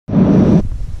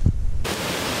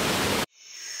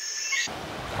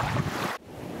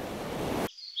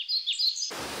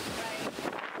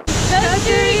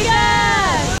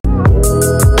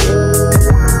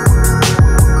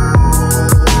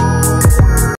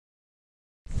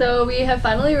So we have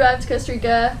finally arrived to Costa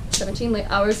Rica 17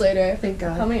 hours later. Thank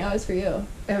God. How many hours for you?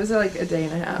 It was like a day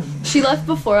and a half. She left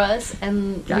before us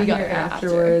and we got here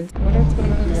afterwards. So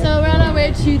we're on our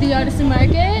way to the artisan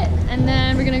market and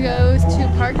then we're gonna go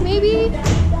to park maybe,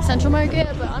 Central Market,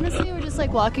 but honestly we're just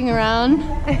like walking around.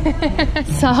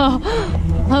 So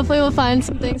hopefully we'll find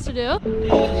some things to do.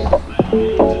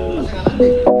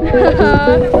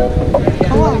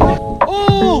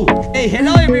 Oh! Hey,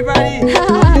 hello everybody!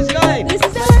 How's it going? This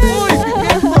is Oh, be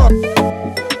careful!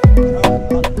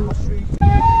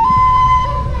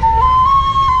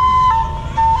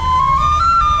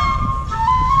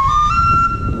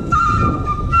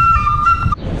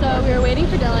 So we were waiting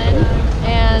for Dylan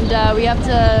and we have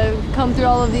to come through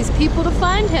all of these people to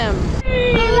find him.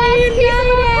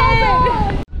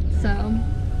 So,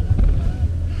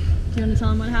 do you want to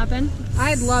tell him what happened?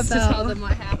 I'd love to tell them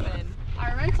what happened.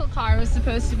 Our rental car was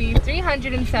supposed to be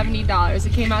 $370.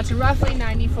 It came out to roughly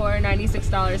 $94 or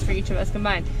 $96 for each of us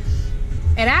combined.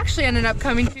 It actually ended up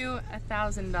coming to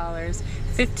 $1,000,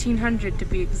 $1,500 to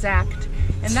be exact,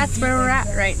 and that's where we're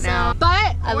at right now.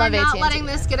 But we're not letting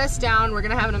this get us down. We're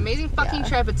gonna have an amazing fucking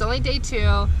trip. It's only day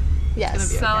 2. Yes.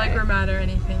 It's not like we're mad or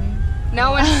anything.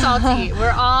 No one's salty. We're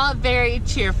all very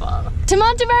cheerful. To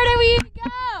Monteverde we go!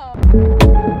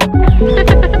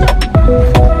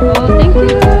 Oh, thank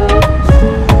you!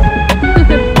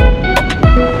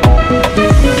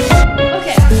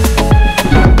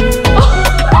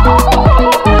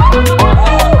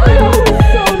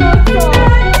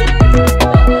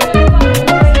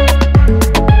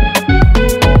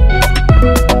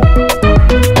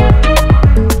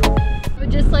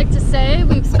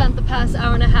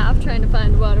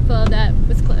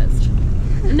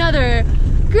 Another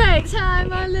great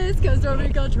time on this Costa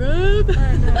Rica trip.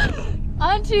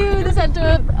 Onto the center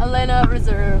of Elena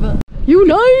Reserve.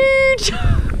 Unite!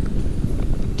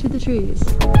 To the trees.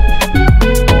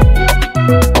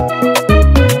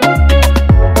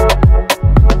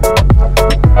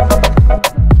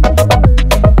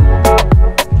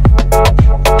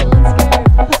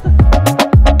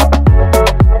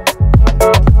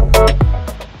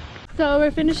 So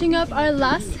we're finishing up our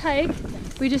last hike.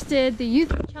 We just did the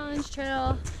Youth Challenge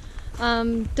Trail,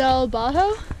 Del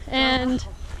Bajo and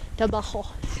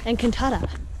Cantada.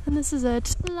 And this is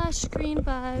it. Lush green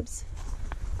vibes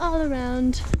all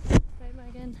around. Right,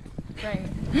 Megan? Right.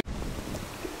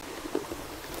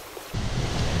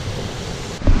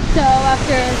 So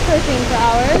after searching for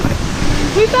hours,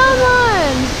 we found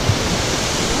one!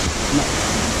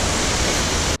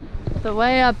 The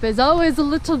way up is always a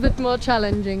little bit more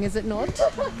challenging, is it not?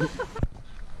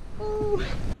 Oh.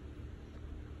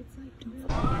 It's like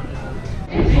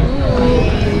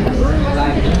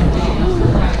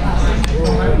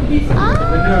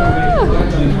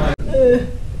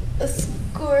a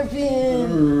scorpion.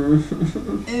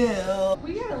 Ew. We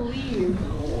gotta leave.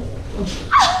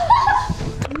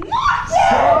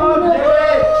 I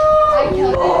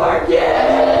killed it.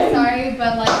 I'm really sorry,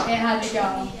 but like it had to go.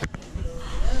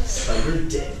 Spider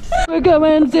dead. We're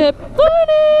going zip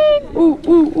lining. Ooh,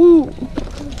 ooh, ooh.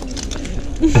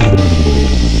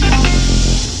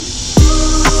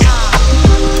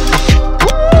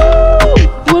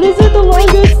 What is it, the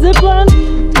longest zip line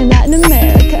in Latin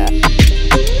America?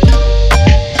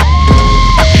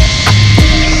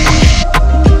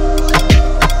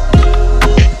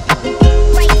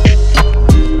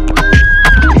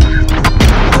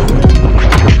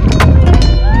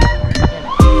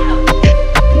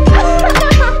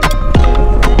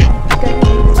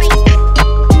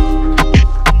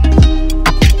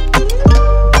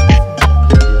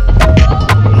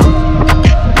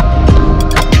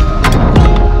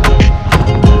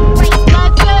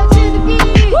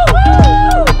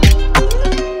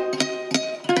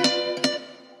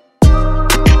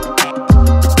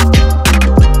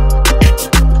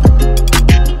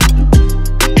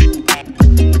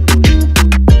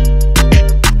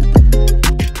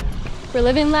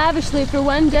 Living lavishly for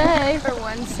one day. For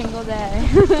one single day.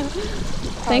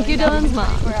 Thank you, Dylan's mom.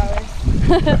 24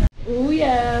 hours. Oh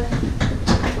yeah.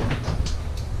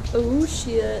 Oh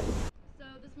shit. So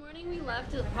this morning we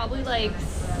left at probably like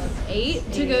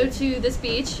 8 to go to this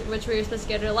beach, which we were supposed to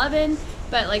get at 11.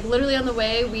 But like literally on the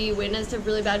way, we witnessed a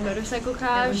really bad motorcycle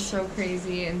crash. It was so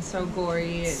crazy and so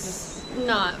gory. It just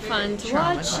not fun to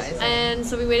watch. And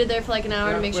so we waited there for like an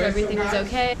hour to make sure everything was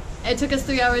okay. It took us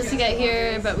 3 hours to get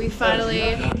here, but we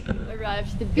finally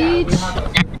arrived to the beach.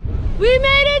 We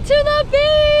made it to the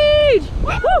beach!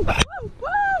 Woo! Woo!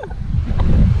 Woo!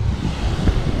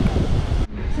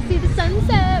 To see the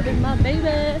sunset with my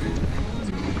baby.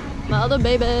 My other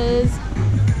babies.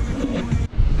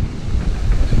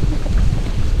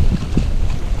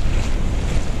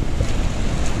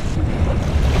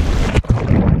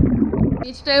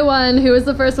 Challenge day 1. Who was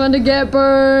the first one to get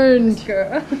burned?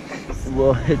 Girl.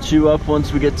 We'll hit you up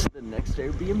once we get to the next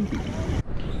Airbnb.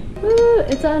 Woo,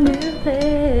 it's our new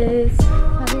place.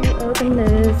 How do we open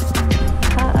this?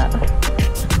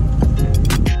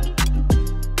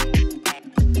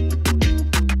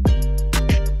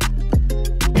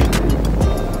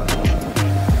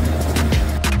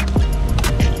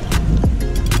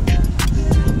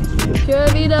 Pure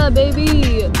vida,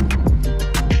 baby!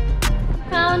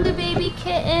 Found a baby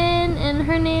kitten and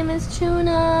her name is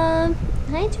Tuna.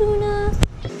 Hi, Tuna!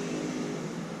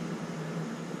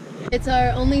 It's our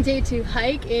only day to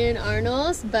hike in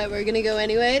Arnos, but we're gonna go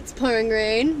anyway. It's pouring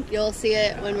rain. You'll see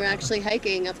it when we're actually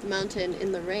hiking up the mountain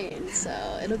in the rain, so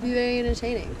it'll be very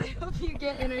entertaining. I hope you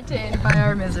get entertained by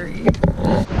our misery.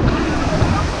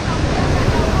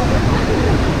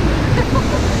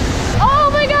 Oh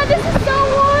my god, this is so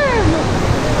warm!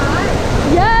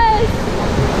 Yes!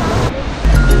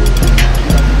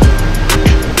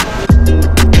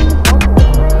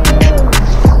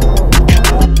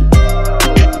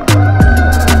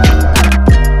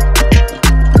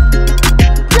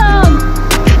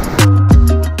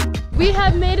 We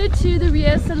have made it to the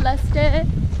Rio Celeste.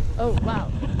 Oh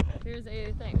wow, here's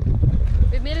a thing.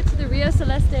 We've made it to the Rio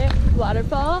Celeste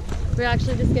waterfall. We're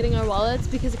actually just getting our wallets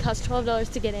because it costs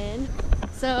 $12 to get in.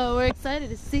 So we're excited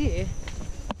to see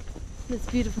this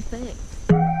beautiful thing.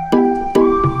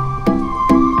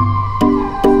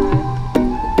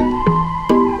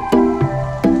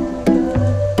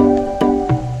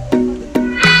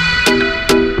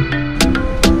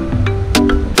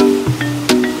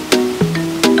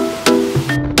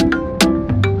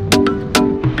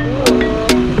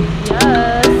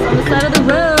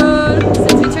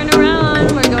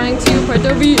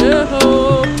 Puerto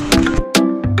Viejo.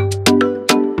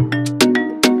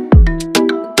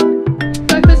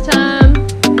 Breakfast time.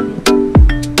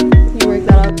 You work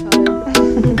that out, So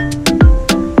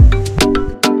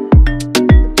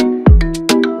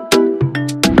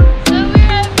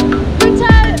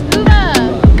we're at Puerto.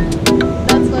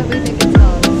 That's what we think it's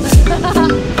called. Look how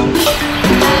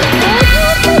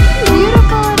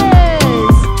beautiful it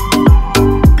is.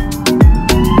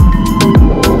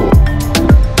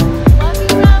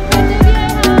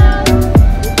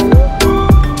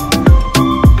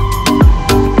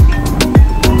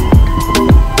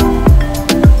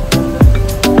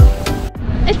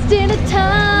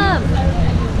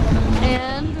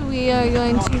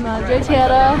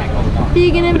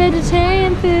 Vegan and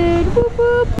vegetarian food. Whoop,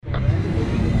 whoop.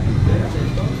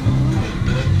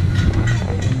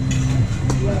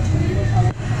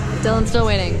 Dylan's still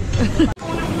waiting.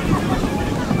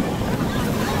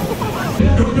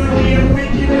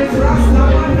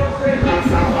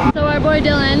 So our boy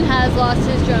Dylan has lost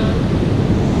his drone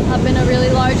up in a really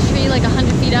large tree, like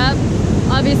 100 feet up.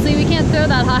 Obviously we can't throw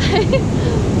that high,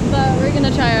 but we're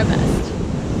gonna try our best.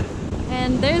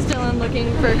 And there's Dylan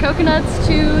looking for coconuts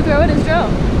to throw at his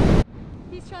drone.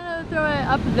 He's trying to throw it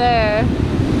up there.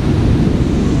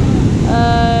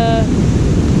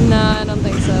 No, I don't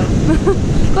think so.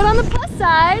 But on the plus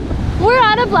side, we're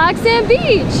at a black sand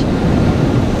beach.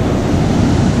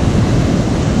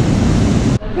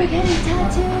 We're getting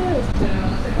tattoos.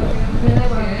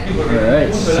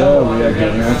 Alright, so we are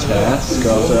getting our tats.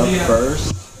 Girls are up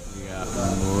first. We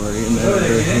got Morgan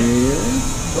over here.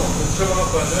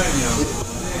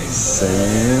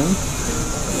 Sam,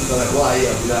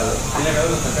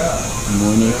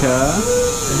 Monica,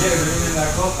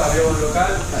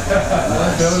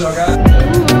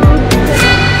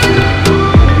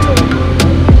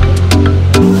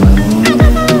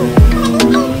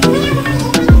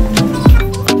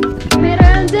 Made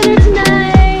our own dinner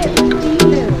tonight.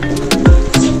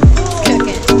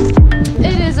 Cooking.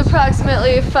 It is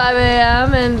approximately 5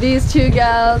 a.m. and these two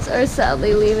gals are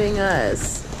sadly leaving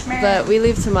us. But we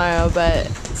leave tomorrow, but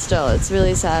still, it's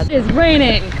really sad. It's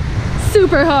raining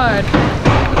super hard.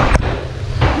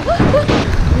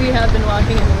 We have been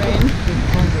walking in the rain.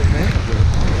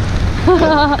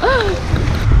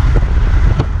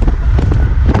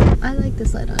 I like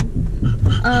this light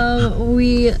on.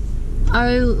 We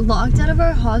are locked out of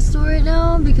our hostel right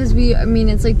now because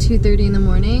it's like 2:30 in the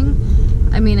morning.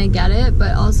 I mean, I get it,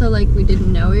 but also like we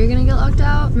didn't know we were gonna get locked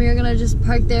out. We were gonna just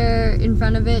park there in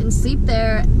front of it and sleep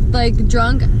there. Like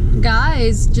drunk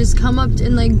guys just come up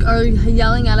and like are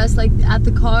yelling at us like at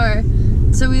the car.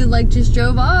 So we like just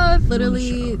drove off.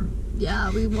 Literally,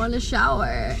 yeah, we want to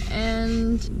shower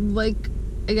and like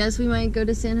I guess we might go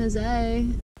to San Jose.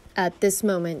 At this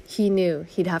moment, he knew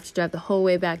he'd have to drive the whole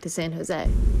way back to San Jose.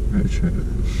 It's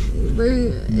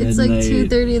like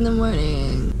 2:30 in the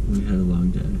morning. We had a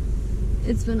long day.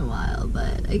 It's been a while,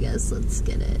 but I guess let's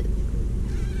get it.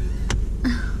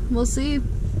 we'll see.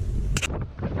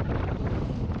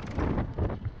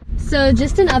 So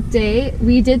just an update,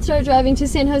 we did start driving to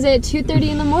San Jose at 2:30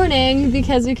 in the morning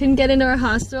because we couldn't get into our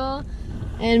hostel,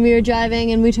 and we were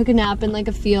driving and we took a nap in like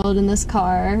a field in this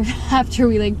car after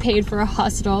we like paid for a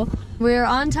hostel. We're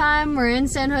on time, we're in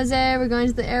San Jose, we're going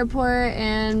to the airport,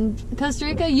 and Costa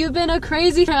Rica, you've been a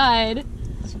crazy ride.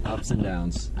 Ups and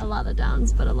downs. A lot of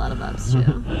downs, but a lot of ups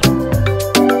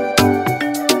too.